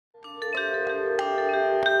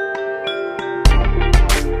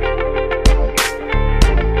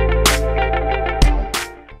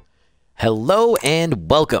Hello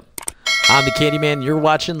and welcome. I'm the Candyman. You're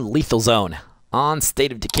watching Lethal Zone on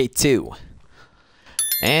State of Decay 2.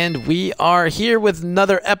 And we are here with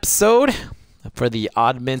another episode for the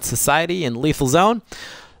Oddman Society in Lethal Zone.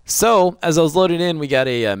 So, as I was loading in, we got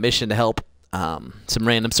a mission to help some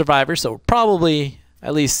random survivors. So, we're probably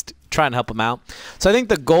at least trying to help them out. So, I think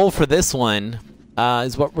the goal for this one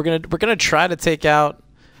is what we're gonna try to take out.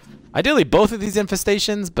 Ideally, both of these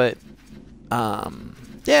infestations, but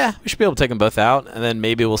yeah, we should be able to take them both out, and then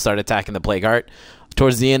maybe we'll start attacking the plague heart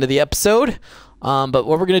towards the end of the episode. But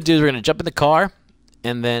what we're gonna do is we're gonna jump in the car,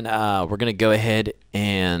 and then we're gonna go ahead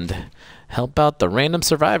and help out the random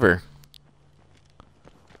survivor,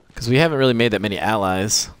 because we haven't really made that many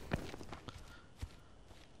allies.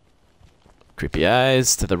 Creepy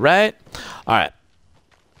eyes to the right. All right.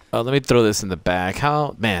 Oh, let me throw this in the back.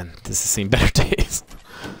 How, man, this has seen better days.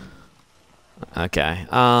 Okay.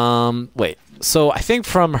 Wait. So I think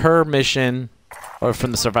from her mission, or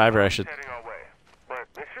from the survivor, I should. But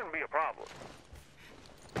this shouldn't be a problem.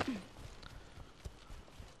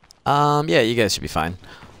 Yeah, you guys should be fine.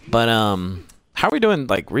 But how are we doing,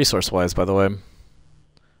 like, resource-wise, by the way?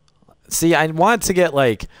 See, I want to get,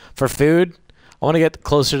 like, for food, I want to get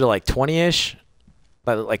closer to like 20-ish,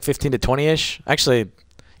 like 15 to 20-ish. Actually,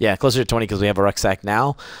 yeah, closer to 20 because we have a rucksack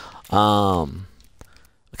now.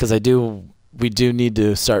 Because we do need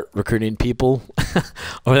to start recruiting people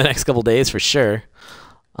over the next couple days for sure.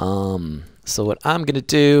 So what I'm gonna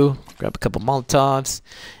do, grab a couple Molotovs,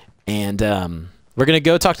 and we're gonna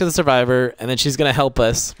go talk to the survivor, and then she's gonna help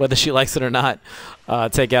us, whether she likes it or not,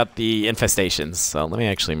 take out the infestations. So let me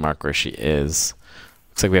actually mark where she is.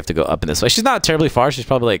 Looks like we have to go up in this way. She's not terribly far. She's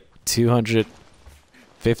probably like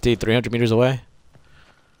 250, 300 meters away.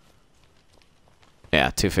 Yeah,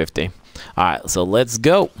 250. All right, so let's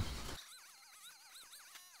go.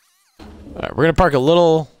 All right, we're gonna park a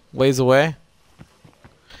little ways away.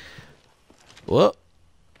 Whoa!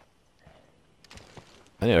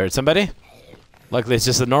 I knew I heard somebody. Luckily, it's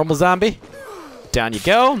just a normal zombie. Down you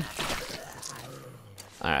go.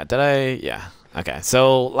 All right, did I? Yeah. Okay,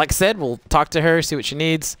 so like I said, we'll talk to her, see what she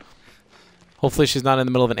needs. Hopefully she's not in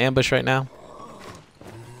the middle of an ambush right now.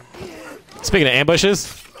 Speaking of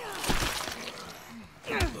ambushes.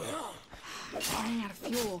 Running out of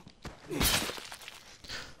fuel.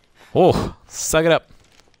 Oh, suck it up.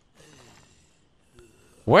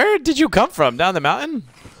 Where did you come from? Down the mountain?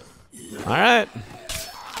 All right.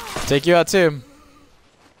 Take you out too.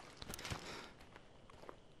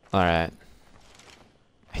 All right.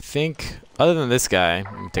 I think, other than this guy,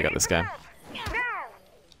 let me take out this guy. No!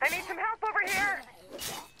 I need some help over here!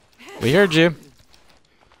 We heard you.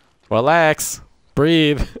 Relax.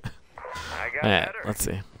 Breathe. I got Alright, better. let's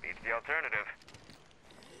see. Beats the alternative.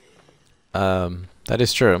 That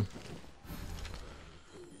is true.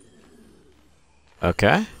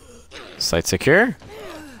 Okay. Site secure.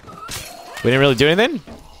 We didn't really do anything.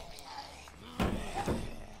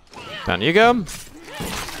 Down you go.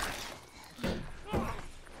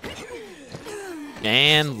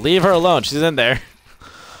 And leave her alone. She's in there.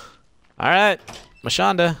 All right,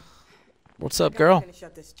 Mashonda. What's up, girl? Finish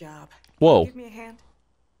up this job. Whoa. Give me a hand.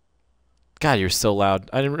 God, you're so loud.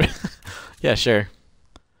 I didn't. Yeah, sure.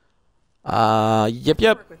 Yep.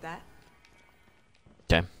 Work with that.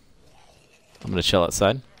 Okay. I'm gonna chill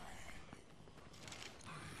outside.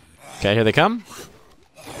 Okay, here they come.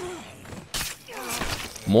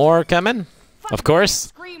 More coming. Of course.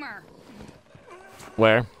 Screamer.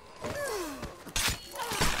 Where?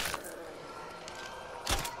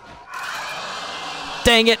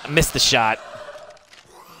 Dang it, I missed the shot.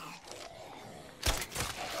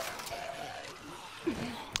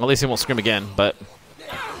 At least he won't scream again, but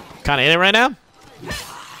kind of in it right now.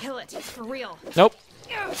 Kill it. For real. Nope.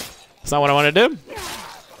 That's not what I want to do.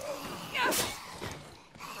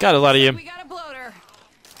 Got a lot of you. We got a bloater.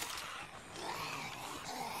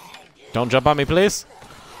 Don't jump on me, please.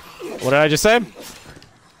 What did I just say? All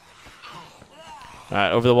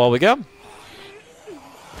right, over the wall we go.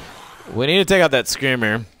 We need to take out that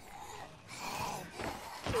screamer.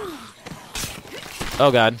 Oh,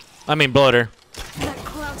 God. I mean, bloater. That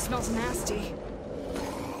cloud smells nasty.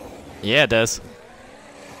 Yeah, it does.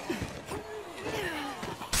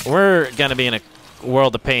 We're going to be in a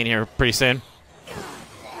world of pain here pretty soon.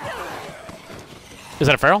 Is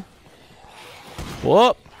that a feral?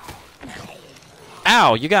 Whoop.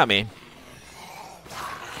 Ow, you got me.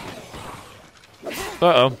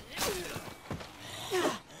 Uh-oh.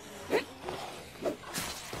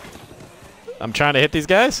 I'm trying to hit these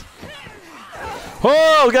guys.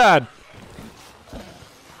 Oh, God.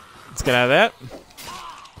 Let's get out of that.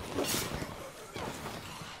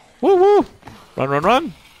 Woo, woo. Run, run,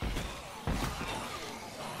 run.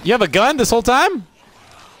 You have a gun this whole time?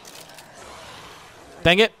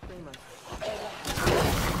 Dang it.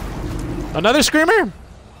 Another screamer?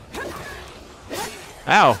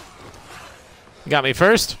 Ow. You got me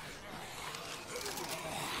first.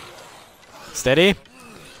 Steady.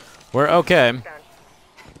 We're okay.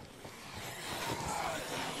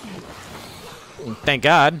 Thank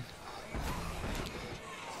God.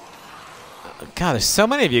 God, there's so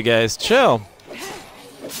many of you guys. Chill.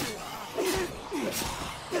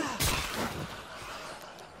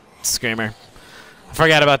 Screamer. I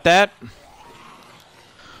forgot about that.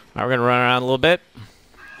 Alright, we're gonna run around a little bit.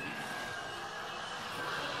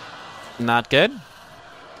 Not good.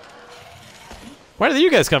 Where did you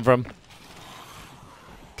guys come from?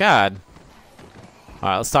 God.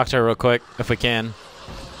 Alright, let's talk to her real quick, if we can.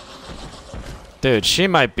 Dude, she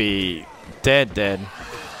might be dead.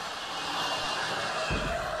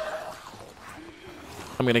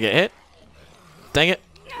 I'm gonna get hit. Dang it.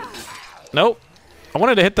 Nope. I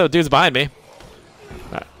wanted to hit the dudes behind me.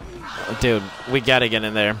 Right. Dude, we gotta get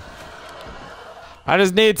in there. I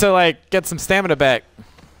just need to, like, get some stamina back.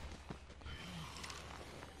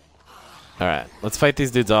 Alright, let's fight these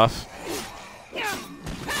dudes off.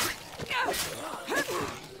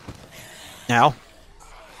 Ow.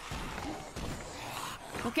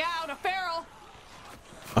 Look out, a feral!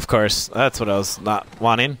 Of course, that's what I was not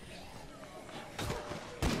wanting.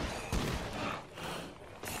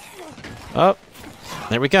 Oh,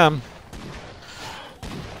 there we come.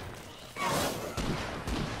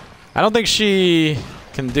 I don't think she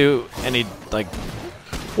can do any, like...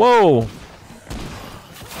 Whoa!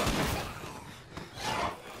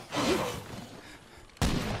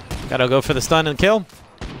 Gotta go for the stun and kill.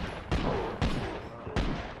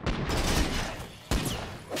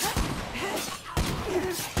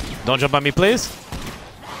 Don't jump on me, please.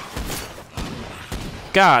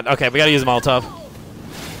 God, okay, we gotta use a Molotov.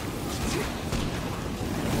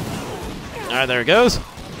 Alright, there it goes.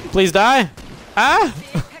 Please die. Ah!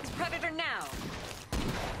 Predator now.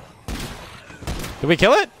 Did we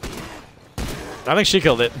kill it? I think she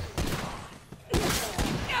killed it.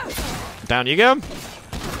 Down you go.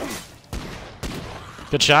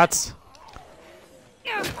 Good shots.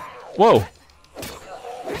 Whoa.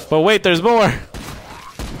 But wait, there's more.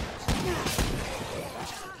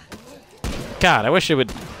 God, I wish it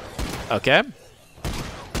would... Okay.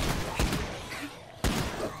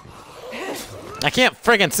 I can't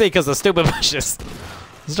friggin' see because the stupid bushes. I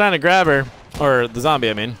was trying to grab her. Or the zombie,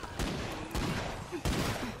 I mean.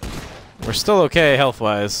 We're still okay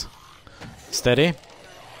health-wise. Steady.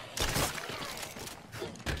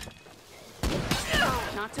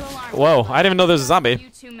 Not to alarm. Whoa, I didn't even know there was a zombie.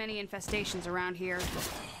 Too many infestations around here.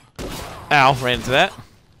 Ow, ran into that.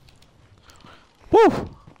 Woo!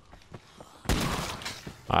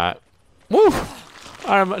 Alright. Woo!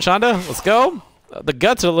 Alright, Shonda, let's go. The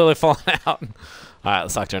guts are literally falling out. Alright,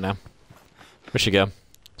 let's talk to her now. Where'd she go?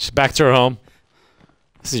 She's back to her home.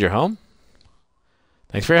 This is your home?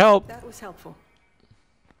 Thanks for your help. That was helpful.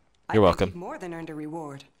 You're welcome. You've more than earned a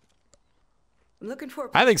reward. I'm looking for.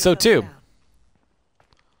 I think so too.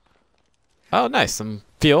 Oh, nice. Some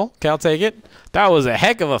fuel. Okay, I'll take it. That was a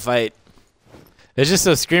heck of a fight. It's just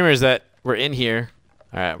those screamers that were in here.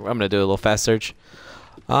 Alright, I'm going to do a little fast search.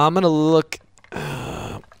 I'm going to look...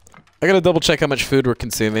 I got to double check how much food we're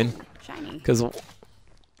consuming. Shiny. Because...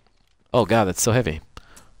 Oh, God, that's so heavy.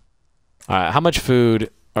 Alright, how much food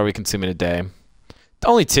are we consuming a day?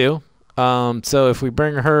 Only 2. So if we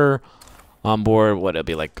bring her on board, what, it'll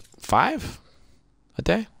be like 5 a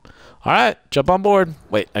day? Alright, jump on board.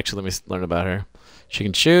 Wait, actually, let me learn about her. She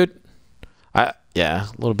can shoot. Yeah,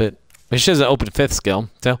 a little bit. She has an open 5th skill.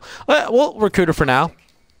 So, we'll recruit her for now.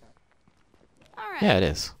 All right. Yeah, it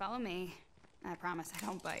is. Follow me. I promise I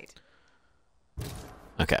don't bite.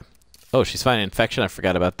 Okay. Oh, she's fighting infection. I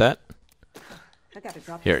forgot about that. I gotta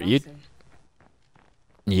drop Here, this you... off soon.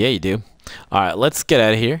 Yeah, you do. Alright, let's get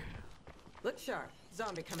out of here. Look sharp.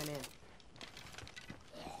 Zombie coming in.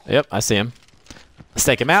 Yep, I see him. Let's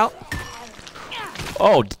take him out.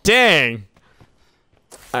 Oh, dang!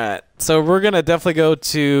 Alright, so we're gonna definitely go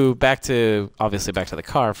to obviously back to the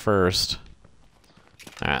car first.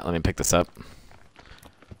 Alright, let me pick this up.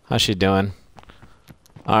 How's she doing?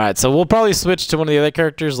 Alright, so we'll probably switch to one of the other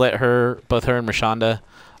characters, let both her and Mashonda,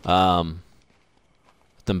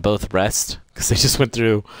 them both rest, because they just went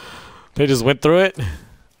through it.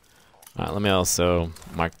 Alright, let me also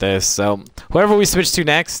mark this. So, whoever we switch to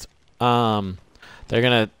next, they're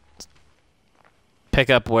gonna pick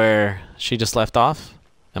up where she just left off.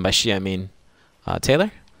 And by she, I mean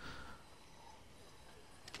Taylor.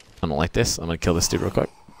 I don't like this. I'm going to kill this dude real quick.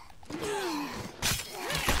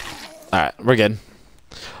 Alright, we're good.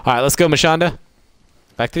 All right, let's go, Mashonda.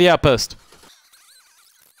 Back to the outpost.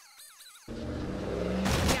 Yeah,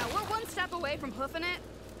 we're one step away from hoofing it.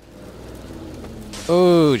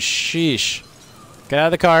 Oh, sheesh. Get out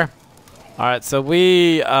of the car. All right, so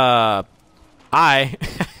I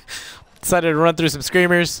decided to run through some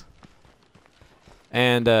screamers.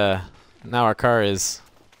 And now our car is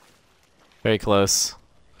very close.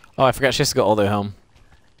 Oh, I forgot she has to go all the way home.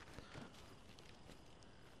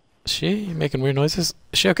 Is she making weird noises?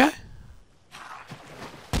 Is she okay?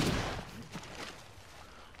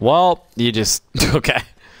 Well, you just... Okay.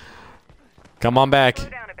 Come on back. Slow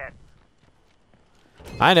down a bit.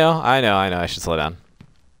 I know. I should slow down.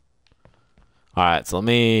 Alright, so let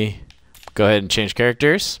me go ahead and change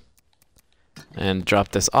characters. And drop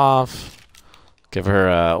this off. Give her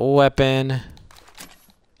a weapon.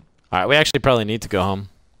 Alright, we actually probably need to go home.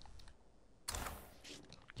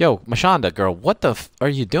 Yo, Mashonda, girl, what the f are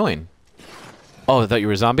you doing? Oh, I thought you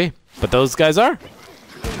were a zombie? But those guys are?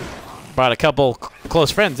 Brought a couple close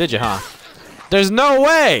friends, did you, huh? There's no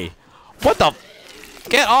way! What the f—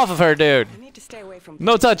 Get off of her, dude! I need to stay away from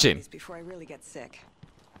No touching. before I really get sick.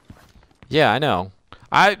 Yeah, I know.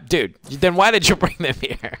 Dude, then why did you bring them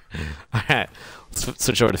here? Alright, let's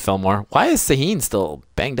switch over to Fillmore. Why is Saheen still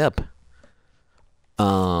banged up?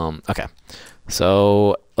 Okay.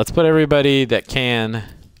 So, let's put everybody that can...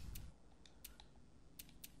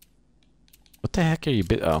 What the heck are you...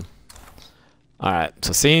 Oh. Alright,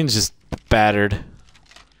 so Scene's just battered.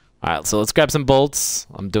 Alright, so let's grab some bolts.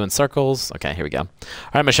 I'm doing circles. Okay, here we go.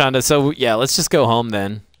 Alright, Mashonda, so yeah, let's just go home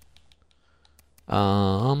then.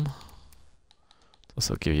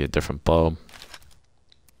 Also give you a different bow.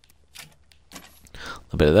 A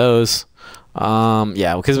little bit of those.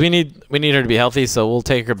 Yeah, because we need her to be healthy, so we'll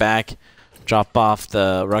take her back. Drop off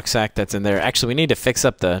the rucksack that's in there. Actually, we need to fix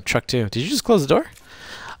up the truck too. Did you just close the door?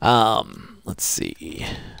 Let's see.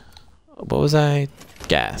 What was I?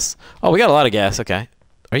 Gas. Oh, we got a lot of gas. Okay.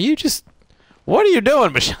 Are you just... What are you doing,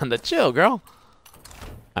 Mashonda? Chill, girl.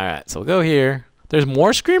 Alright, so we'll go here. There's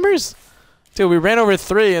more screamers? Dude, we ran over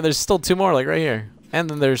 3 and there's still 2 more, like right here. And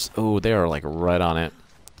then there's... Oh, they are like right on it.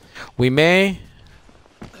 We may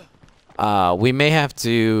have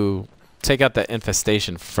to take out that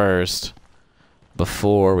infestation first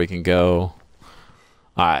before we can go.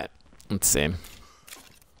 Alright, let's see.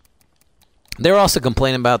 They were also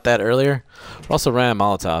complaining about that earlier. We also ran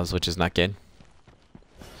Molotovs, which is not good.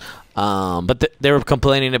 But they were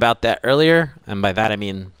complaining about that earlier, and by that I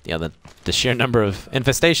mean, you know, the sheer number of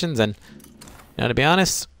infestations. And you know, to be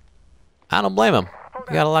honest, I don't blame them.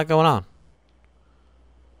 You got a lot going on.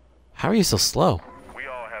 How are you so slow? We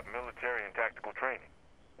all have military and tactical training.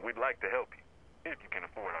 We'd like to help you, if you can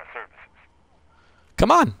afford our services.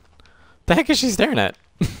 Come on. The heck is she staring at?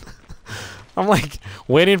 I'm like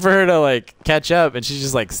waiting for her to like catch up, and she's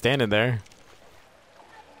just like standing there.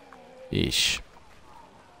 Yeesh.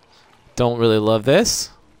 Don't really love this.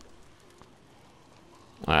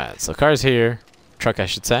 Alright, so car's here. Truck, I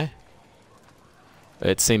should say.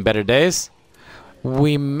 It's seen better days.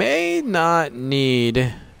 We may not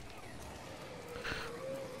need...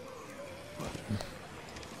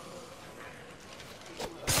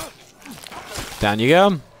 Down you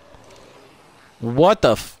go. What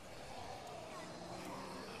the f...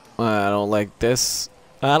 I don't like this.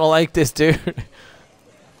 I don't like this, dude.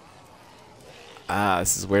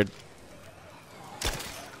 This is weird.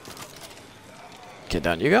 Okay,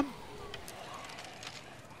 down you go.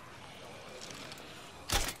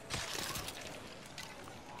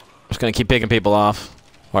 Just gonna keep picking people off.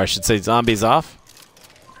 Or I should say zombies off.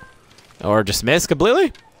 Or just miss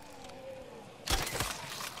completely.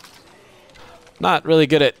 Not really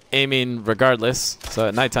good at aiming regardless. So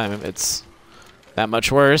at nighttime it's that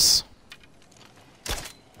much worse.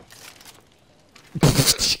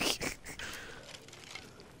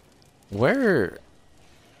 Where?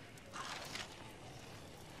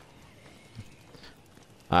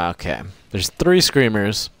 Okay. There's 3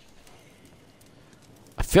 screamers.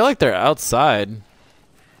 I feel like they're outside.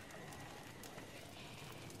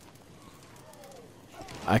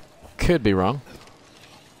 I could be wrong.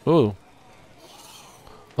 Ooh.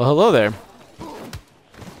 Well, hello there.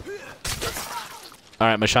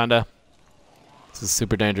 Alright, Mashonda. This is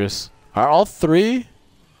super dangerous. Are all 3?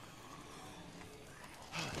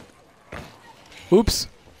 Oops.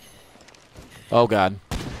 Oh, God.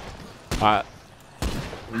 Alright.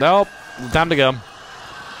 Nope. Time to go.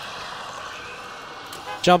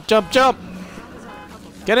 Jump, jump, jump!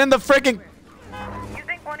 Get in the freaking... You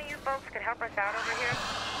think one of you folks could help us out over here?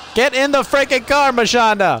 Get in the freaking car,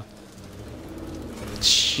 Mashonda!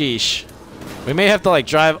 Sheesh. We may have to, like,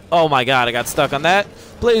 drive... Oh, my God. I got stuck on that.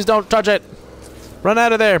 Please don't touch it. Run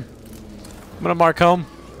out of there. I'm gonna mark home.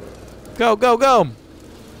 Go, go, go.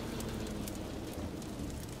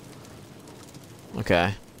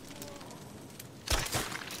 Okay.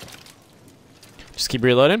 Just keep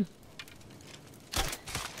reloading.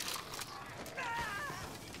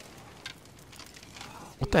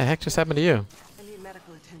 What the heck just happened to you? I need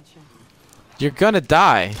medical attention. You're gonna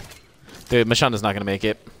die. Dude, Mashonda's not gonna make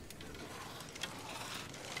it.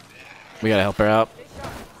 We gotta help her out.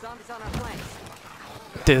 Zombies on our flanks.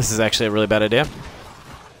 Dude, this is actually a really bad idea.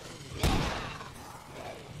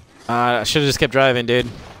 I should've just kept driving, dude.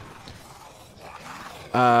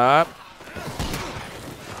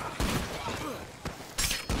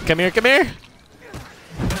 Come here, come here.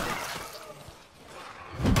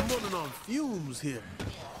 I'm running on fumes here.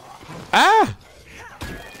 Ah!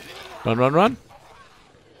 Run, run, run.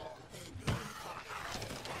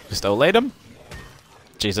 Just olate him.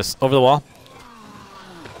 Jesus, over the wall.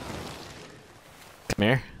 Come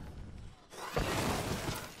here.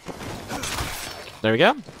 There we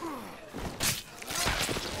go.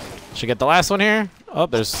 Should get the last one here. Oh,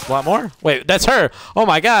 there's a lot more. Wait, that's her. Oh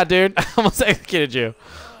my god, dude. I almost executed you.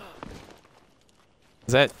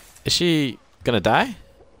 Is she gonna die?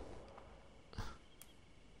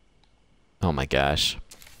 Oh my gosh.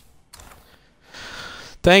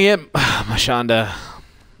 Dang it. Mashonda.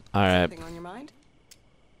 Alright. Anything on your mind?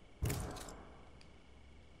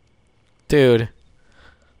 Dude.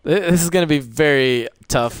 This is gonna be very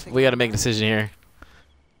tough. We gotta make a decision here.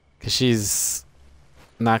 Cause she's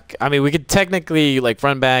not, I mean, we could technically like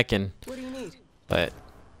run back and, What do you need? but,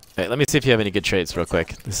 wait, let me see if you have any good traits real quick.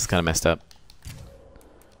 This is kind of messed up.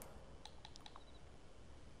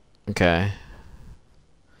 Okay.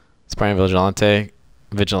 Aspiring vigilante.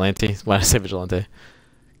 Vigilante. Why did I say vigilante?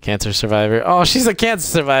 Cancer survivor. Oh, she's a cancer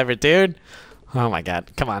survivor, dude. Oh my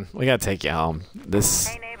god. Come on. We gotta take you home. This.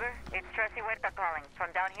 Hey neighbor, it's Tracy Huerta calling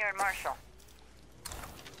from down here in Marshall.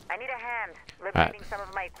 I need a hand liberating some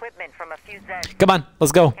of my equipment from a fused edge. Come on.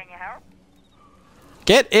 Let's go. Can you help?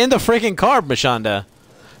 Get in the freaking car, Mashonda.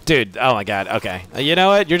 Dude. Oh my god. Okay. You know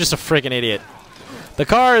what? You're just a freaking idiot. The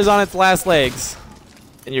car is on its last legs.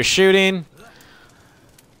 And you're shooting.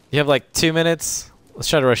 You have like 2 minutes. Let's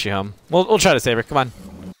try to rush you home. We'll try to save her. Come on.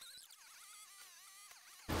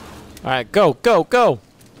 Alright, go, go, go.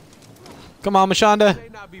 Come on, Mashonda. May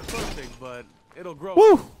not be perfect, but it'll grow.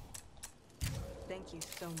 Woo! Thank you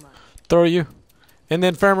so much. Throw you in the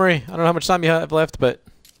infirmary. I don't know how much time you have left, but...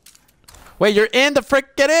 Wait, you're in the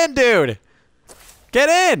frick... Get in, dude! Get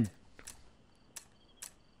in!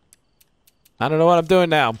 I don't know what I'm doing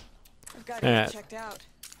now. I've got to Alright. get checked out.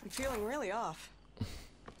 I'm feeling really off.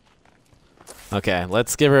 Okay,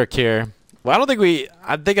 let's give her a cure. Well, I don't think we...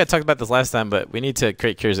 I think I talked about this last time, but we need to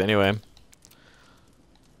create cures anyway.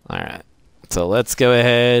 Alright. So let's go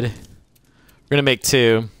ahead. We're going to make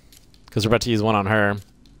 2. Because we're about to use 1 on her.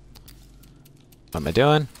 What am I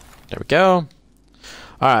doing? There we go.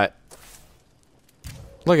 Alright.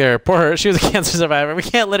 Look at her. Poor her. She was a cancer survivor. We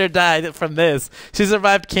can't let her die from this. She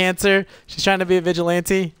survived cancer. She's trying to be a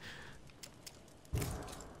vigilante.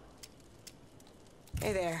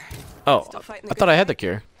 Hey there. Oh, Still fighting I the thought good I had the fight?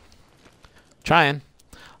 cure. Trying.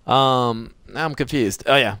 Now I'm confused.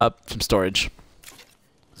 Oh yeah, up from storage.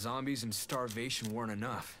 Zombies and starvation weren't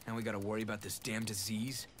enough. Now we gotta worry about this damn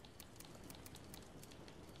disease.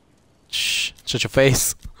 Shh. Shut your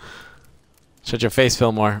face. Shut your face,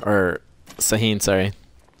 Fillmore. Or Sahin, sorry.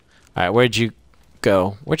 Alright, where'd you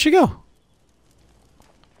go? Where'd she go?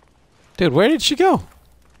 Dude, where did she go?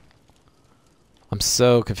 I'm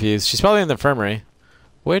so confused. She's probably in the infirmary.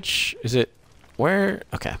 Which is it? Where?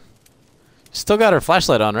 Okay. Still got her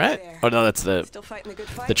flashlight on, right? There. Oh no, that's the Still fighting the good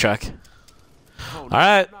fight? truck. Oh, no,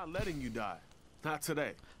 Alright. I'm not letting you die. Not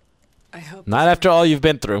today. I hope Not after all you've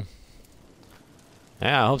been through.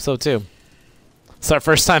 Yeah, I hope so too. It's our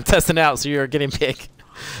first time testing out, so you're getting big.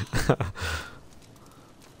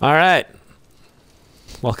 Alright.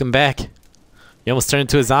 Welcome back. You almost turned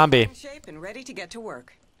into a zombie. in shape and ready to get to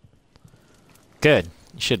work. Good.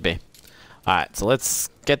 You should be. Alright, so let's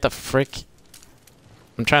get the frick.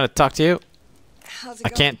 I'm trying to talk to you. How's it I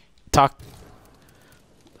going? can't talk.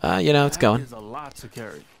 You know, it's That going. is a lot to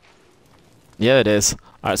carry. Yeah, it is.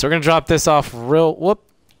 Alright, so we're going to drop this off real... Whoop.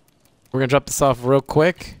 We're going to drop this off real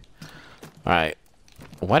quick. Alright.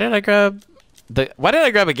 Why did I grab... Why did I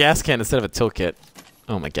grab a gas can instead of a toolkit?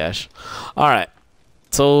 Oh my gosh. Alright.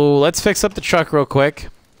 So let's fix up the truck real quick.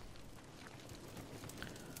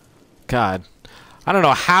 God. I don't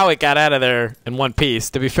know how it got out of there in one piece.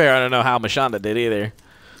 To be fair, I don't know how Mashonda did either.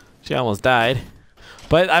 She almost died.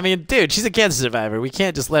 But, I mean, dude, she's a cancer survivor. We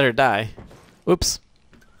can't just let her die. Oops.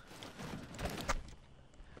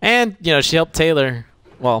 And, you know, she helped Taylor.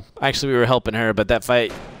 Well, actually, we were helping her, but that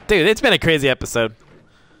fight... Dude, it's been a crazy episode.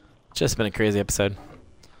 Just been a crazy episode.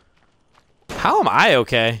 How am I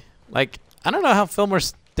okay? Like, I don't know how Fillmore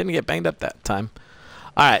didn't get banged up that time.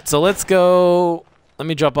 Alright, so let's go... Let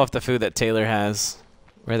me drop off the food that Taylor has.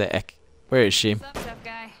 Where the heck? Where is she? What's up, tough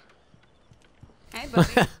guy? Hey, buddy.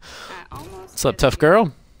 I almost What's up, tough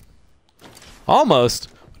girl?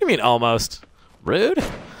 Almost? What do you mean, almost? Rude?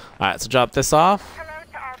 Alright, so drop this off. Hello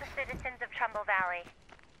to all the citizens of Trumbull Valley.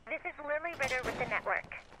 This is Lily Ritter with the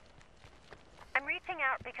network. I'm reaching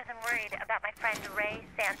out because I'm worried about my friend Ray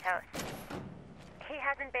Santos. He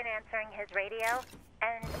hasn't been answering his radio,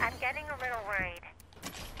 and I'm getting a little worried.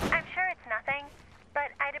 I'm sure it's nothing, but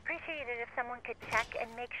I'd appreciate it if someone could check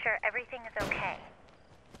and make sure everything is okay.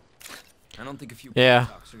 I don't think a few Yeah.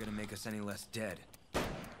 talks are gonna make us any less dead.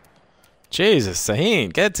 Jesus,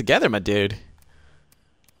 Sahin, get it together, my dude.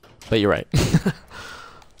 But you're right.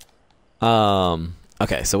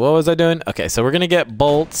 Okay, so what was I doing? Okay, so we're gonna get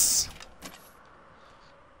bolts.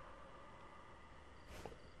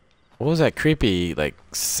 What was that creepy, like,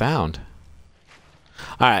 sound?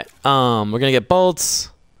 Alright, we're gonna get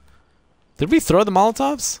bolts. Did we throw the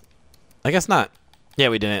Molotovs? I guess not. Yeah,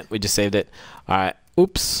 we didn't. We just saved it. Alright,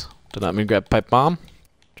 oops. Did not mean to grab pipe bomb.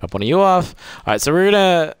 Drop one of you off. Alright, so we're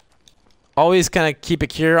gonna always kind of keep a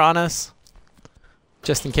cure on us.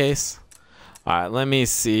 Just in case. Alright, let me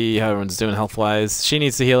see how everyone's doing health-wise. She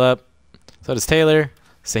needs to heal up. So does Taylor.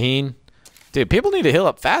 Sahin. Dude, people need to heal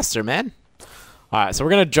up faster, man. Alright, so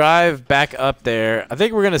we're going to drive back up there. I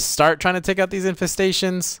think we're going to start trying to take out these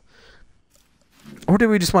infestations. Or do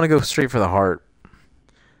we just want to go straight for the heart?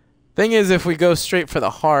 Thing is, if we go straight for the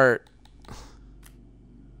heart...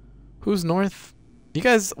 Who's north? You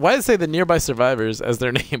guys... Why does it say the nearby survivors as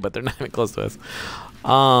their name, but they're not even close to us?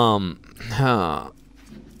 I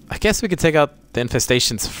guess we could take out the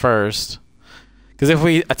infestations first. Because if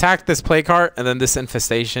we attack this play cart and then this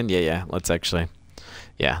infestation... Yeah, let's actually...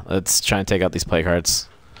 Yeah, let's try and take out these play cards.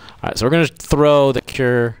 Alright, so we're going to throw the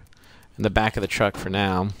cure in the back of the truck for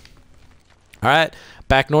now. Alright,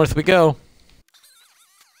 back north we go.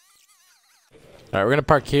 Alright, we're going to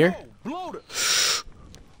park here.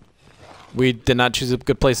 We did not choose a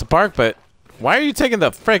good place to park, but why are you taking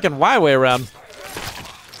the freaking Y way around?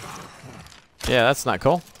 Yeah, that's not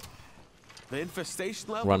cool. The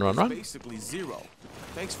infestation level Run. is basically zero.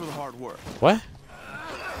 Thanks for the hard work. What?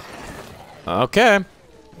 Okay.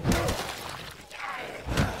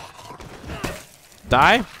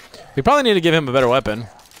 Die? We probably need to give him a better weapon.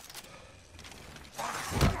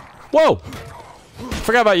 Whoa!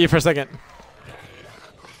 Forgot about you for a second.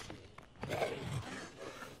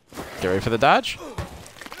 Get ready for the dodge.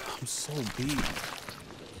 I'm so beat.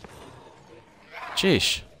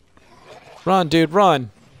 Sheesh. Run, dude,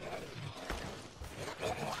 run.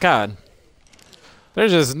 God.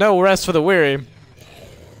 There's just no rest for the weary.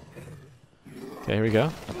 Okay, here we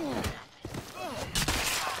go.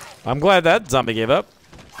 I'm glad that zombie gave up.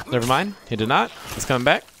 Never mind. He did not. He's coming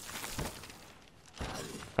back.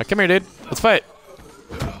 Alright, come here, dude. Let's fight.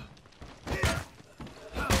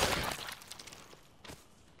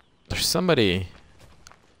 There's somebody.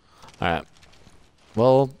 Alright.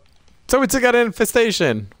 Well, so we took out an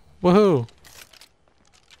infestation. Woohoo.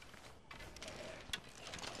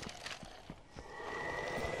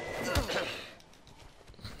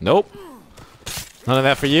 Nope. None of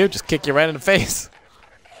that for you. Just kick you right in the face.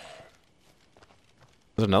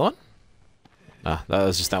 Was there another one? Ah, that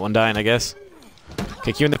was just that one dying, I guess.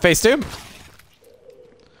 Kick you in the face, too.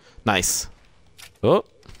 Nice. Oh.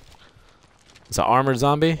 It's an armored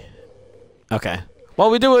zombie. Okay. Well,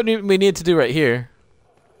 we do what we need to do right here.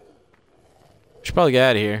 We should probably get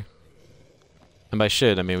out of here. And by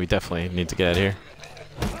should, I mean we definitely need to get out of here.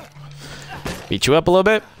 Beat you up a little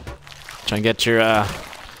bit. Try and get your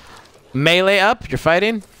melee up. You're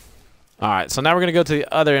fighting. Alright, so now we're going to go to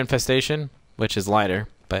the other infestation, which is lighter.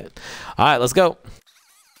 But alright, let's go.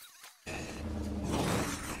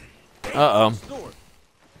 Uh-oh.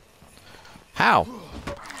 How?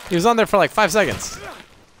 He was on there for like 5 seconds.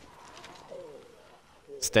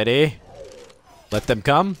 Steady. Let them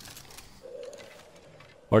come.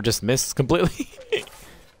 Or just miss completely.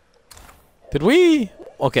 Did we?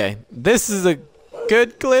 Okay, this is a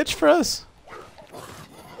good glitch for us.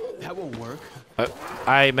 That won't work.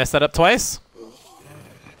 I messed that up twice.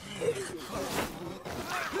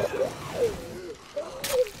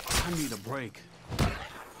 I need a break.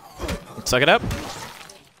 Suck it up.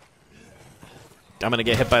 I'm gonna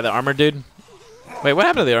get hit by the armor dude. Wait, what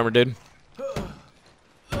happened to the armor dude?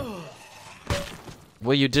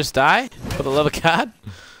 Will you just die? For the love of God?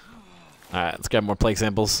 Alright, let's grab more plague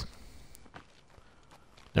samples.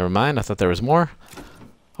 Never mind. I thought there was more.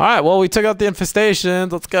 All right. Well, we took out the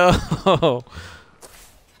infestations. Let's go.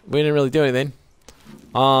 We didn't really do anything.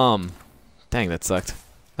 Dang, that sucked.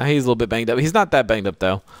 Now he's a little bit banged up. He's not that banged up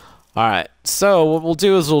though. All right. So what we'll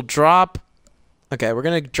do is we'll drop. Okay, we're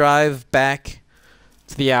gonna drive back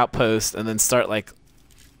to the outpost and then start like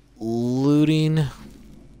looting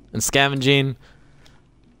and scavenging.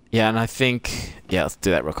 Yeah, and I think let's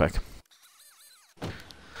do that real quick.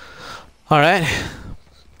 All right.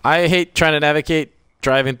 I hate trying to navigate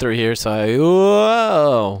driving through here,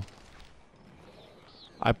 so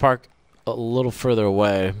I park a little further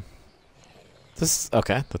away.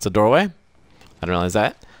 Okay, that's a doorway. I didn't realize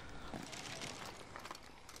that.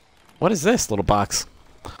 What is this little box?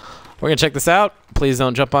 We're gonna check this out. Please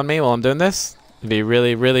don't jump on me while I'm doing this. It'd be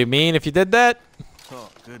really, really mean if you did that. Oh,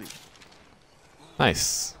 goody.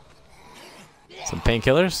 Nice. Some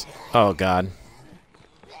painkillers. Oh God.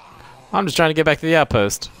 I'm just trying to get back to the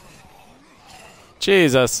outpost.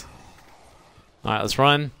 Jesus. All right, let's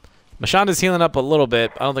run. Mashonda's healing up a little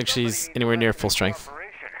bit. I don't think she's anywhere near full strength.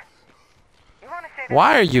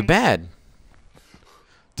 Why are you bad?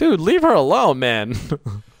 Dude, leave her alone, man.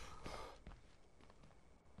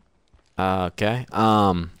 Okay.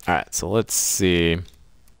 All right, so let's see. Let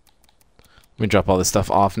me drop all this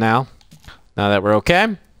stuff off now. Now that we're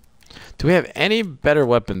okay. Do we have any better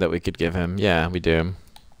weapon that we could give him? Yeah, we do.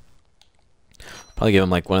 Probably give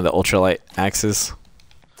him like one of the ultralight axes.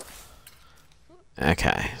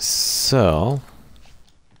 Okay, so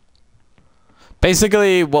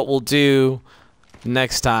basically what we'll do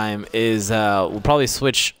next time is we'll probably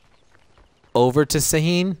switch over to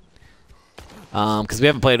Sahin because we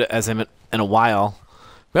haven't played as him in a while.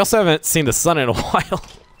 We also haven't seen the sun in a while.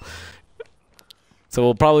 So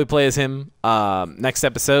we'll probably play as him next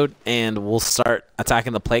episode, and we'll start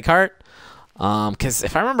attacking the plague cart. Because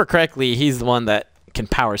if I remember correctly, he's the one that can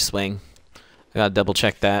power swing. I gotta double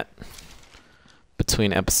check that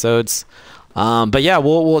between episodes. But yeah,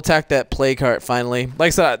 we'll attack that plague cart finally. Like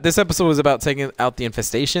I said, this episode was about taking out the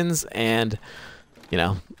infestations, and you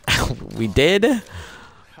know, we did.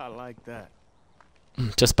 I like that.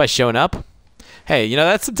 Just by showing up. Hey, you know,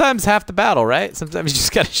 that's sometimes half the battle, right? Sometimes you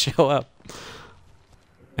just gotta show up.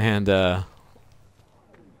 And oop,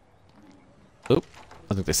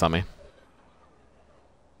 I think they saw me.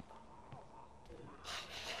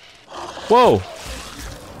 Whoa!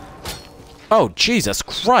 Oh, Jesus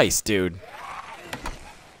Christ, dude.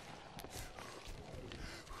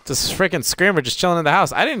 This freaking screamer just chilling in the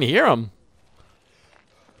house. I didn't hear him.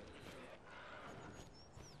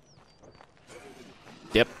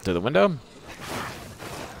 Yep, through the window.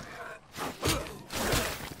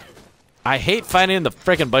 I hate fighting in the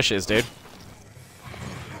freaking bushes, dude.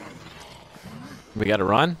 We gotta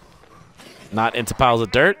run. Not into piles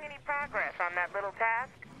of dirt. Any progress on that little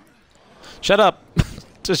task? Shut up.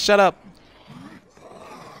 Just shut up.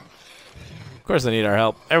 Of course they need our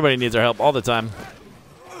help. Everybody needs our help all the time.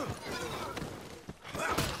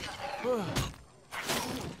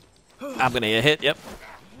 I'm gonna get hit, yep.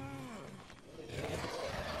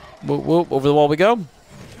 Whoop, whoop, over the wall we go.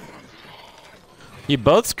 You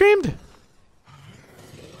both screamed?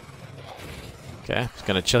 Okay, just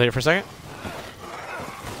gonna chill here for a second.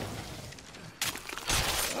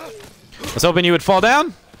 I was hoping you would fall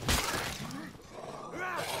down.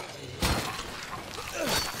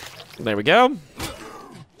 There we go.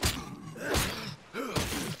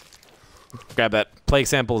 Grab that plague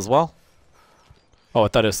sample as well. Oh, I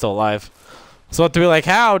thought it was still alive. So I have to be like,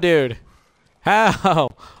 how, dude? How?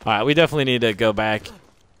 All right, we definitely need to go back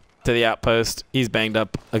to the outpost. He's banged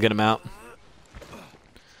up a good amount.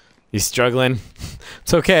 He's struggling.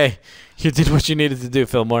 It's okay. You did what you needed to do,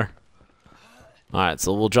 Fillmore. All right,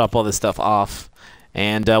 so we'll drop all this stuff off.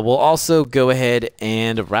 And we'll also go ahead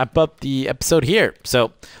and wrap up the episode here.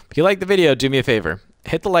 So if you like the video, do me a favor.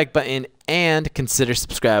 Hit the like button and consider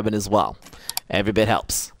subscribing as well. Every bit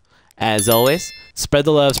helps. As always, spread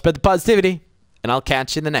the love, spread the positivity, and I'll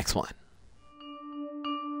catch you in the next one.